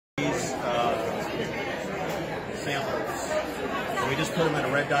put them in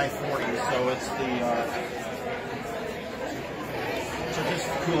a red dye 40, so it's the so just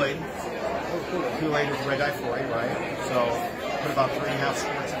Kool-Aid. Kool-Aid is red dye 40, right? So put about 3.5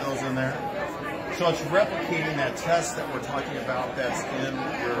 squirts of those in there. So it's replicating that test that we're talking about that's in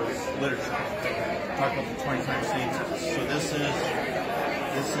your literature. Talk about the 20-time stain test. So this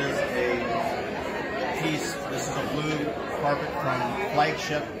is a piece. This is a blue carpet from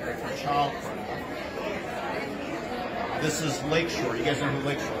Flagship for child. This is Lakeshore. You guys know who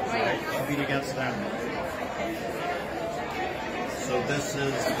Lakeshore is, right? Compete against them. So this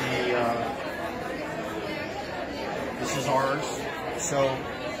is this is ours. So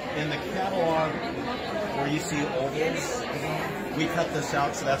in the catalog where you see ovals, we cut this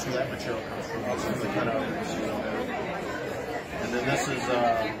out, so that's where that material comes from. That's from the cutout. And then this is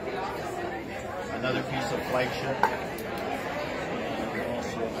another piece of Flagship.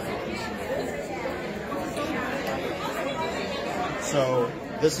 So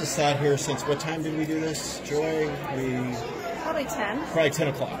this is sat here since what time did we do this, Joy? Probably 10. Probably 10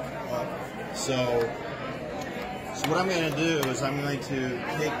 o'clock. So what I'm going to do is I'm going to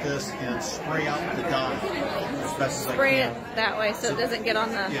take this and spray out the dye as best as I can. Spray it that way so it doesn't get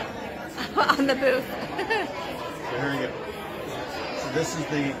on the on the booth. So here you go. So this is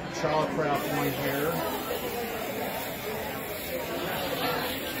the Childcraft one here.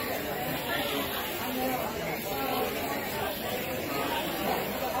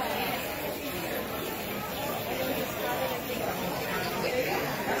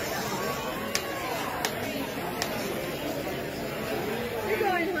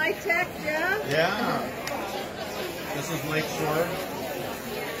 High tech, yeah? Yeah. This is Lakeshore.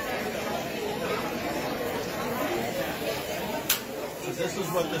 So this is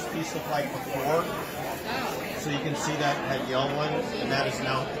what this piece looked like before. So you can see that yellow one, and that is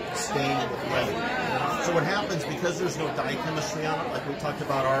now stained with red. So what happens, because there's no dye chemistry on it, like we talked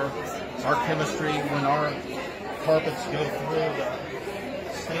about our chemistry, when our carpets go through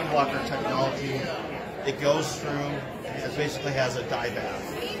the stain blocker technology, it goes through, it basically has a dye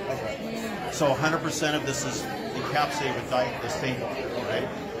bath. So 100% of this is encapsulated with the stain blocker, right?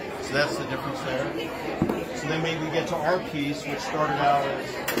 So that's the difference there. So then maybe we get to our piece, which started out as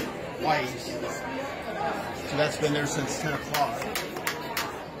white. So that's been there since 10 o'clock.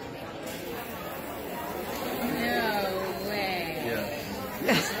 No way. Yeah.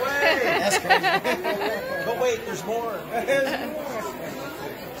 This way! That's crazy. But wait, there's more.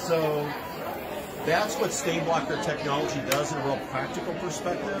 So that's what stain blocker technology does in a real practical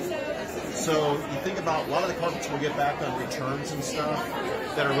perspective. So you think about a lot of the carpets we'll get back on returns and stuff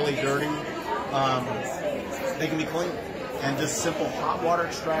that are really dirty. They can be cleaned. And just simple hot water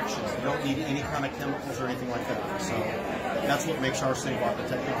extractions. You don't need any kind of chemicals or anything like that. So that's what makes our stain blocker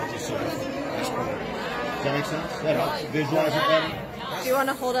technology so good. Does that make sense? That helps visualize it better? Do you want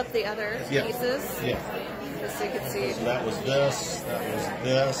to hold up the other pieces? Yeah. Just so you can see. So that was this, that was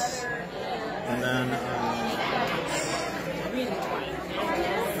this, and then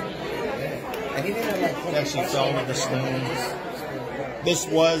it actually fell into the stain. This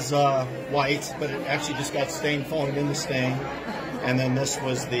was white, but it actually just got stained falling in the stain. And then this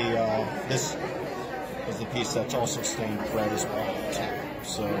was the piece that's also stained red as well too.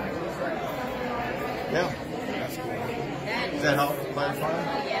 So yeah, that's cool. Does that help clarify?